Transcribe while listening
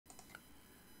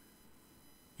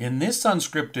In this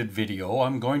unscripted video,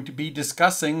 I'm going to be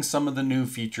discussing some of the new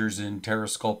features in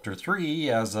TerreSculptor 3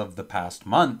 as of the past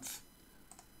month.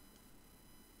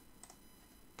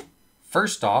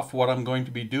 First off, what I'm going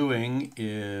to be doing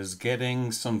is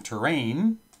getting some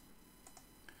terrain.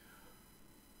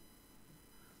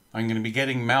 I'm going to be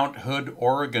getting Mount Hood,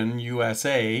 Oregon,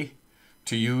 USA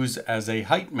to use as a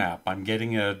height map. I'm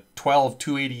getting a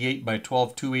 12288 by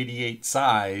 12288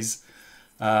 size.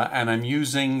 And I'm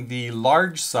using the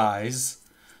large size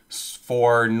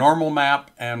for normal map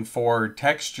and for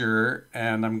texture,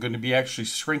 and I'm going to be actually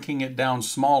shrinking it down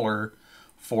smaller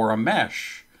for a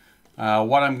mesh.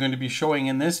 What I'm going to be showing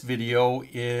in this video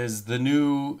is the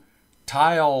new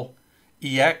Tile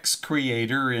EX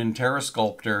creator in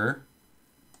TerreSculptor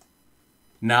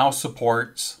now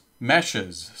supports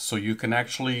meshes. So you can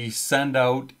actually send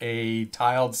out a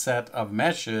tiled set of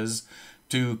meshes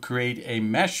to create a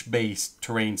mesh-based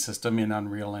terrain system in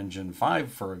Unreal Engine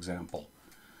 5, for example.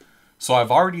 So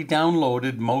I've already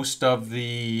downloaded most of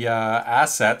the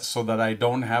assets so that I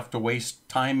don't have to waste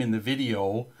time in the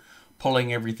video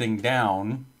pulling everything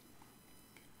down.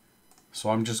 So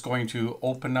I'm just going to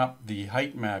open up the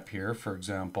height map here, for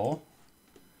example.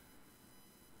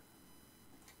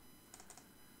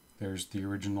 There's the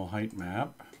original height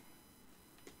map.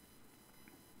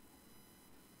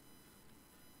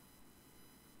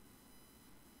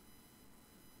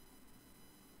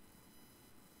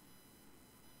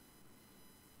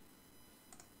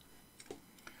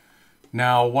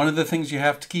 Now, one of the things you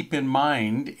have to keep in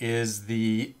mind is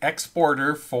the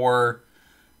exporter for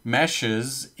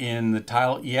meshes in the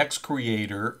Tile EX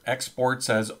creator exports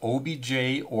as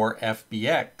OBJ or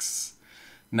FBX.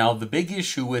 Now, the big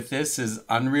issue with this is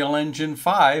Unreal Engine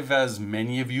 5, as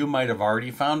many of you might have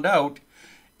already found out,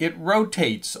 it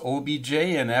rotates OBJ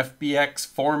and FBX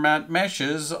format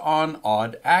meshes on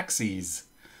odd axes.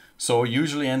 So it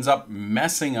usually ends up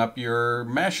messing up your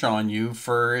mesh on you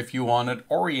for if you want it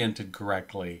oriented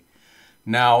correctly.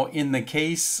 Now, in the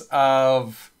case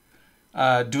of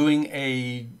doing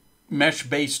a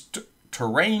mesh-based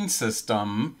terrain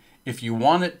system, if you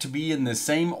want it to be in the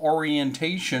same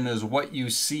orientation as what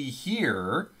you see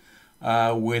here,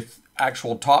 with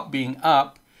actual top being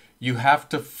up, you have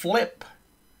to flip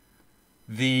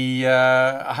the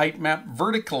height map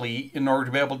vertically in order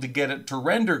to be able to get it to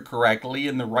render correctly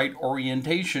in the right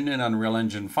orientation in Unreal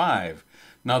Engine 5.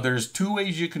 Now there's two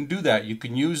ways you can do that. You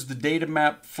can use the data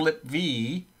map flip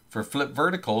V for flip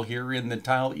vertical here in the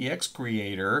Tile EX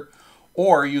creator,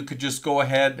 or you could just go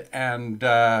ahead and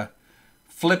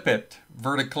flip it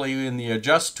vertically in the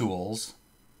adjust tools,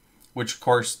 which of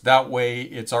course that way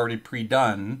it's already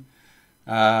pre-done,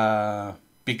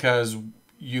 because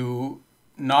you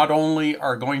not only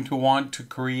are going to want to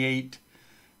create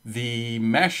the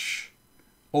mesh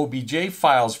OBJ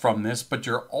files from this, but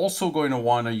you're also going to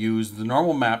want to use the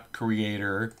normal map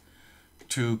creator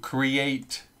to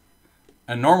create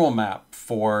a normal map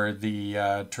for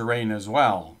the terrain as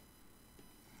well.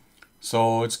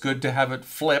 So it's good to have it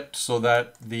flipped so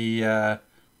that the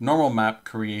normal map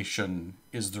creation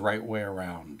is the right way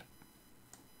around.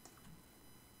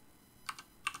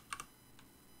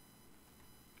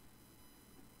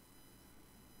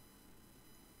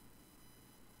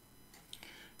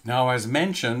 Now, as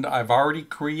mentioned, I've already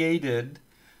created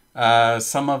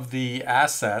some of the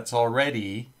assets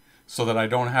already so that I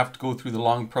don't have to go through the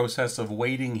long process of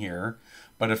waiting here.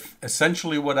 But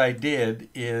essentially what I did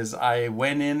is I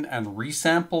went in and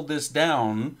resampled this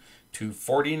down to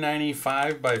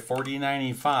 4095 by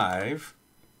 4095.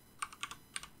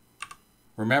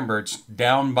 Remember, it's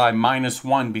down by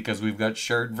 -1 because we've got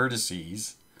shared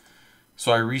vertices.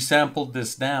 So I resampled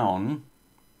this down.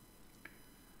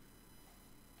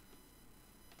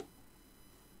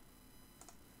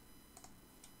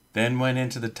 Then went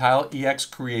into the Tile EX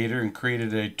creator and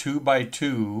created a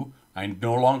 2x2. I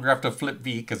no longer have to flip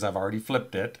V because I've already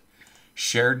flipped it.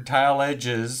 Shared tile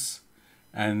edges.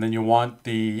 And then you want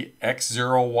the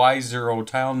X0, Y0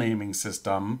 tile naming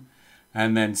system.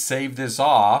 And then save this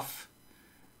off.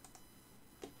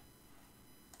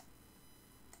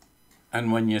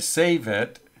 And when you save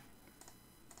it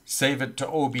to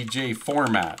OBJ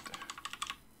format.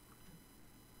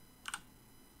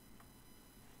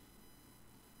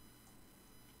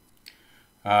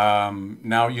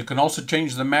 Now you can also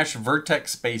change the mesh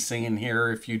vertex spacing in here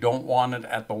if you don't want it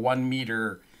at the 1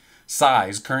 meter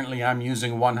size. Currently I'm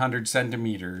using 100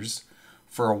 centimeters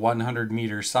for a 100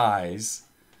 meter size.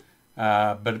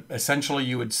 But essentially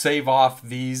you would save off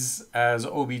these as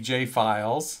OBJ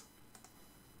files.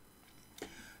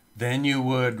 Then you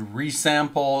would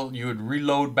resample, you would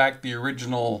reload back the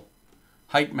original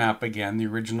height map again, the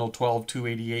original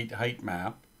 12288 height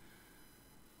map.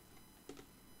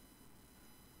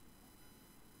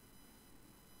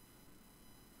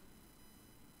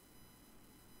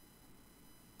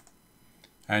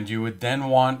 And you would then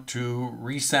want to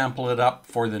resample it up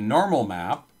for the normal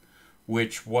map,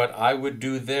 which what I would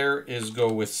do there is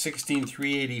go with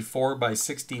 16384 by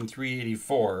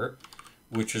 16384,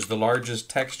 which is the largest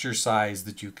texture size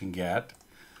that you can get.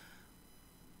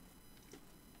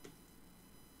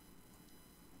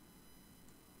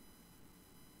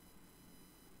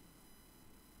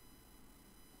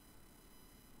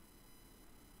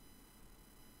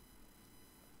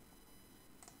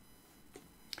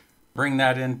 Bring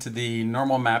that into the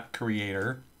normal map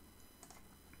creator.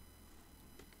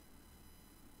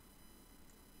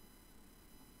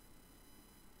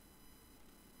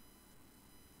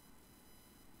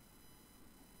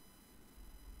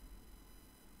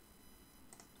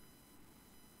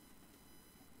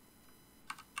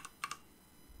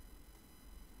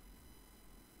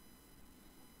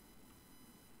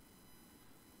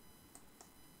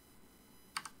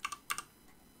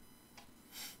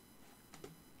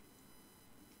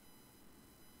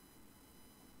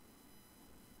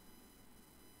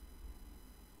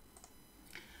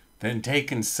 Then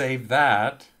take and save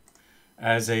that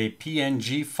as a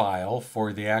PNG file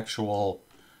for the actual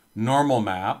normal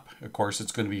map. Of course,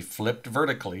 it's going to be flipped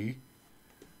vertically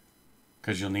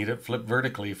because you'll need it flipped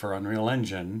vertically for Unreal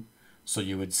Engine. So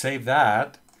you would save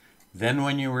that. Then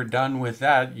when you were done with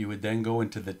that, you would then go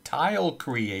into the tile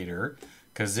creator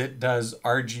because it does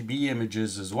RGB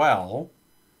images as well.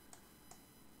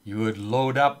 You would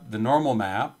load up the normal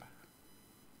map.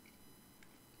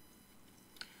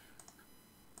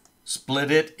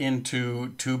 Split it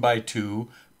into 2 by 2,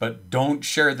 but don't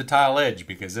share the tile edge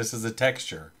because this is a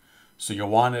texture. So you'll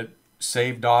want it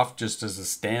saved off just as a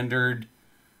standard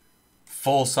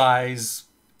full size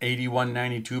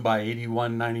 8192 by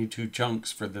 8192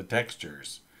 chunks for the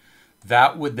textures.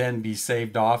 That would then be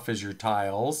saved off as your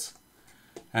tiles.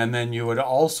 And then you would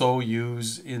also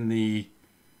use in the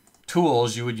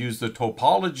tools, you would use the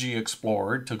Topology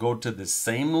Explorer to go to the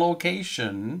same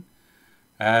location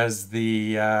as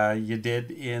the you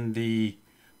did in the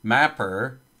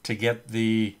mapper to get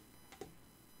the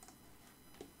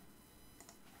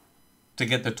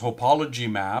topology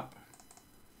map,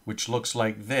 which looks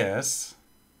like this,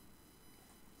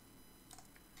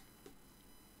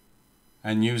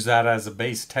 and use that as a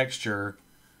base texture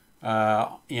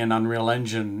in Unreal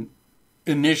Engine.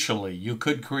 Initially, you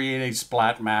could create a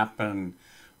splat map and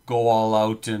go all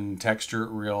out and texture it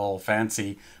real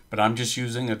fancy, but I'm just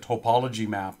using a topology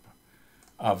map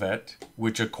of it,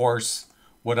 which of course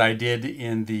what I did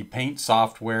in the paint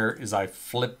software is I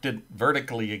flipped it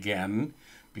vertically again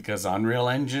because Unreal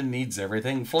Engine needs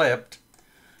everything flipped.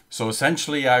 So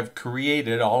essentially I've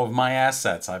created all of my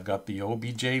assets. I've got the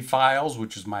OBJ files,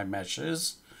 which is my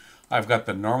meshes. I've got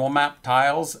the normal map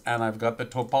tiles and I've got the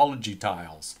topology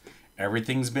tiles.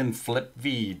 Everything's been flip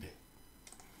V'd.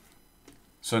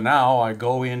 So now I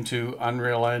go into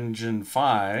Unreal Engine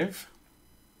 5.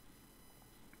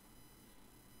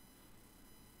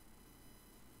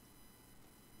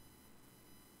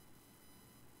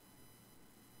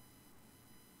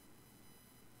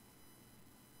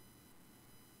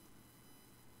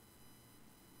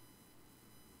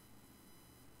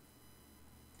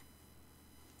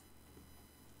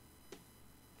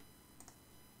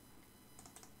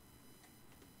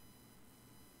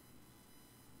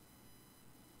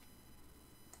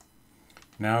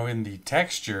 Now in the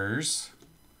textures,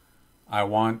 I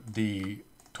want the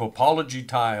topology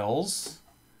tiles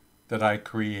that I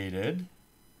created.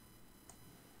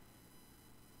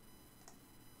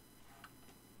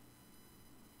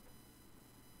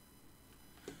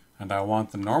 And I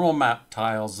want the normal map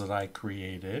tiles that I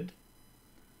created.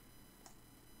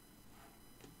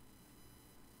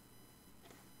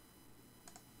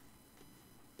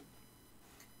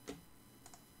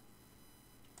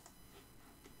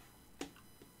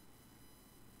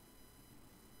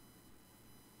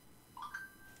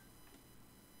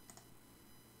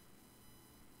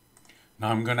 Now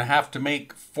I'm going to have to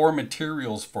make 4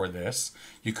 materials for this.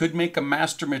 You could make a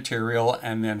master material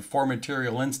and then 4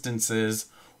 material instances,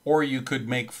 or you could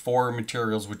make 4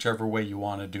 materials, whichever way you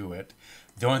want to do it.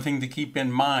 The only thing to keep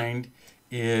in mind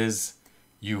is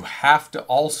you have to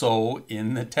also,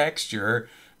 in the texture,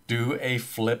 do a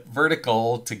flip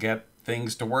vertical to get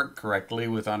things to work correctly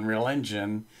with Unreal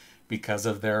Engine because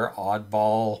of their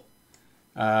oddball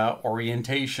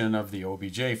orientation of the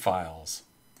OBJ files.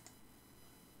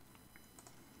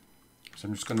 So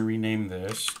I'm just going to rename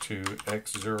this to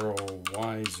X0,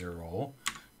 Y0,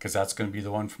 because that's going to be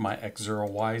the one for my X0,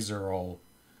 Y0.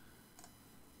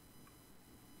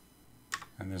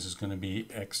 And this is going to be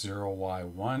X0,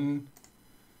 Y1.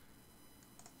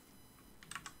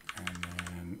 And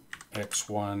then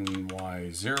X1,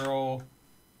 Y0.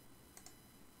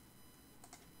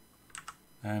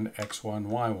 and X1,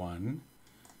 Y1.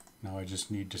 Now I just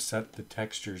need to set the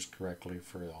textures correctly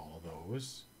for all of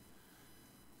those.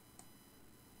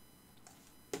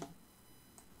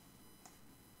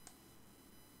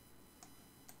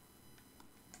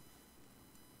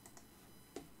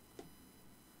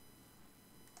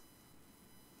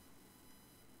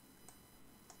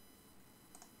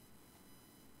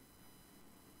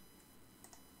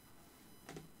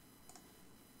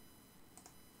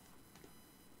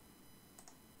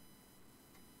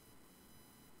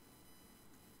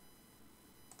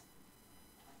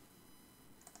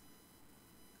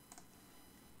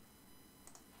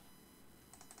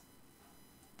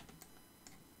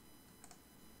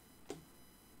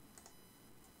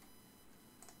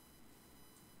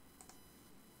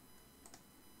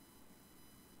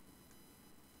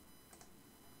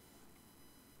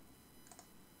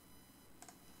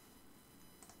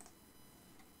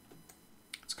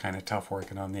 It's kind of tough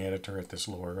working on the editor at this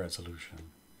lower resolution.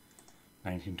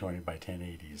 1920 by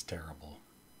 1080 is terrible.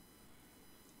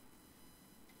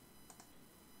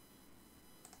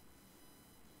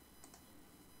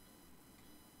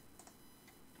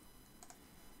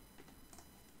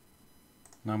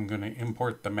 Now I'm going to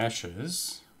import the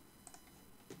meshes.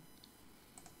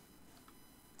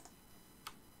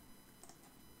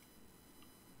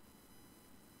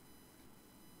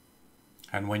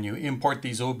 And when you import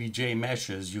these OBJ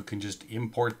meshes, you can just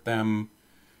import them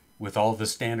with all the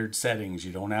standard settings.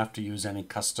 You don't have to use any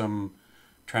custom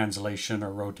translation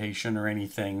or rotation or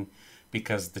anything,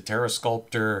 because the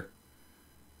TerreSculptor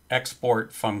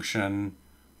export function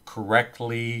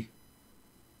correctly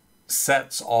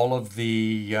sets all of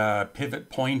the pivot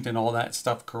point and all that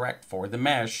stuff correct for the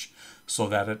mesh, so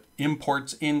that it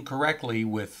imports in correctly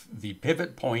with the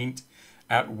pivot point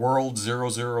at world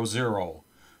 000.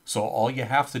 So all you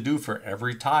have to do for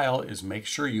every tile is make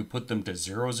sure you put them to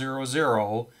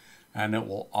 000, and it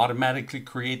will automatically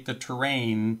create the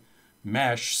terrain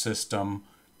mesh system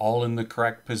all in the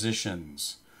correct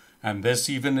positions. And this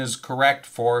even is correct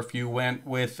for if you went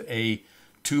with a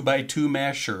 2x2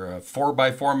 mesh or a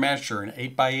 4x4 mesh or an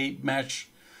 8x8 mesh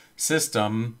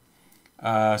system.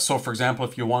 So for example,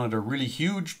 if you wanted a really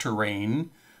huge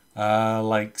terrain,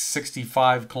 like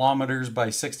 65 kilometers by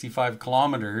 65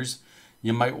 kilometers,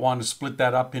 you might want to split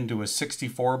that up into a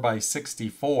 64 by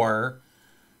 64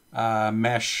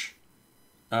 mesh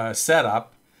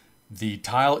setup. The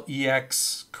Tile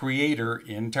EX creator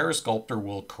in TerreSculptor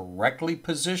will correctly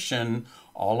position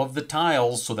all of the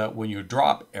tiles so that when you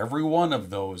drop every one of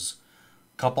those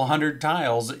couple hundred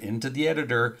tiles into the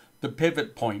editor, the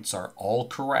pivot points are all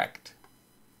correct.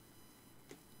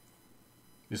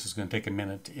 This is going to take a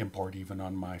minute to import even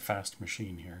on my fast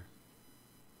machine here.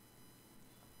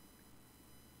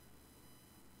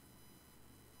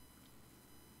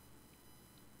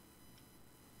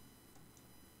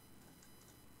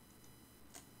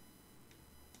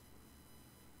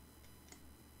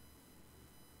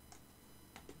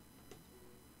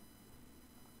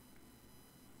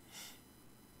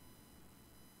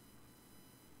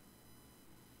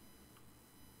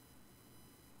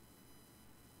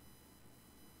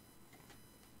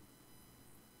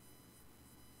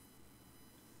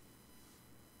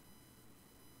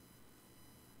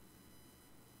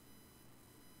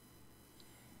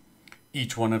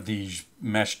 Each one of these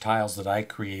mesh tiles that I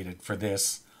created for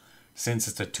this, since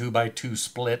it's a 2x2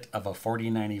 split of a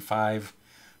 4095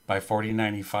 by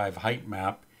 4095 height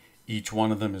map, each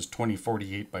one of them is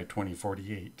 2048 by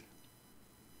 2048.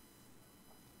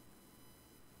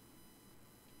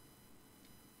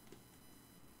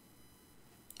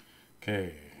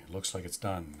 Okay, looks like it's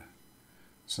done.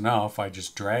 So now if I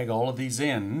just drag all of these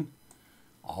in,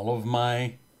 all of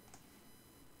my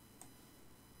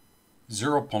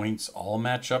 0 points all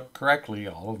match up correctly,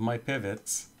 all of my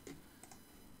pivots.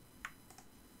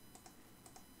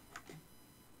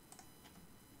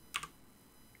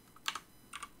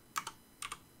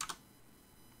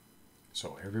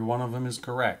 So every one of them is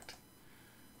correct.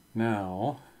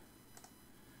 Now,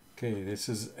 okay, this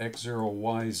is X0,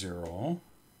 Y0.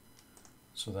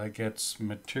 So that gets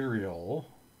material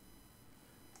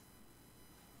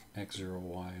X0,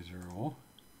 Y0.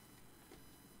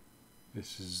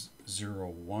 This is 0,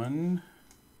 1.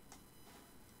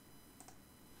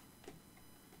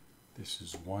 This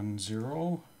is 1,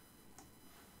 0.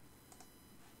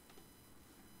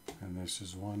 And this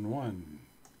is 1, 1.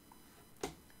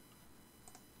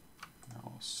 Now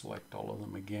I'll select all of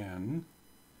them again.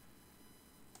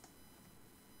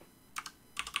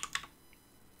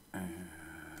 And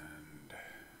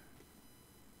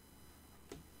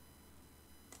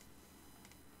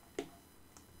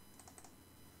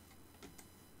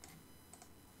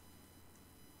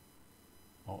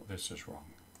Oh, this is wrong.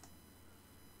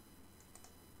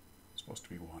 It's supposed to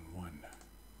be 1, 1.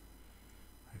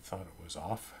 I thought it was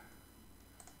off.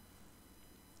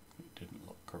 It didn't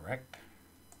look correct.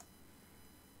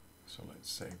 So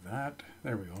let's save that.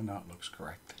 There we go. Now it looks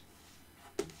correct.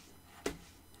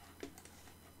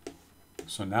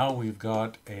 So now we've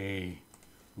got a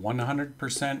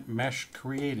 100% mesh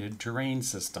created terrain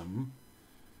system,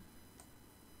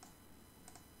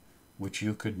 which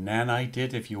you could nanite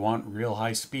it if you want real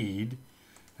high speed.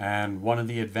 And one of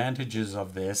the advantages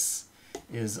of this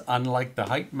is, unlike the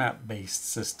height map based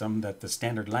system that the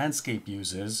standard landscape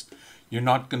uses, you're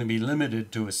not going to be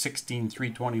limited to a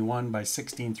 16321 by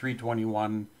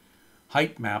 16321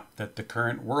 height map that the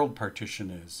current world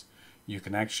partition is. You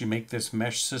can actually make this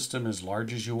mesh system as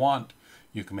large as you want.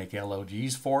 You can make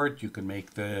LODs for it. You can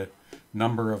make the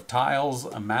number of tiles,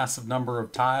 a massive number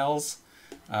of tiles.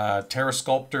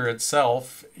 TerreSculptor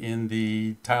itself in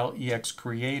the Tile EX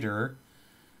Creator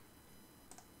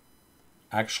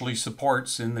actually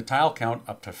supports in the tile count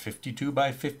up to 52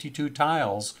 by 52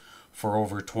 tiles for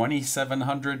over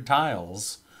 2,700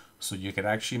 tiles. So you could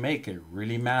actually make a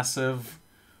really massive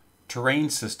terrain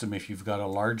system if you've got a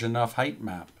large enough height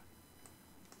map.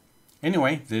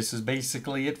 Anyway, this is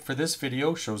basically it for this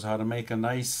video. Shows how to make a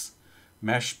nice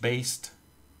mesh-based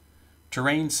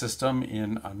terrain system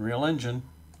in Unreal Engine.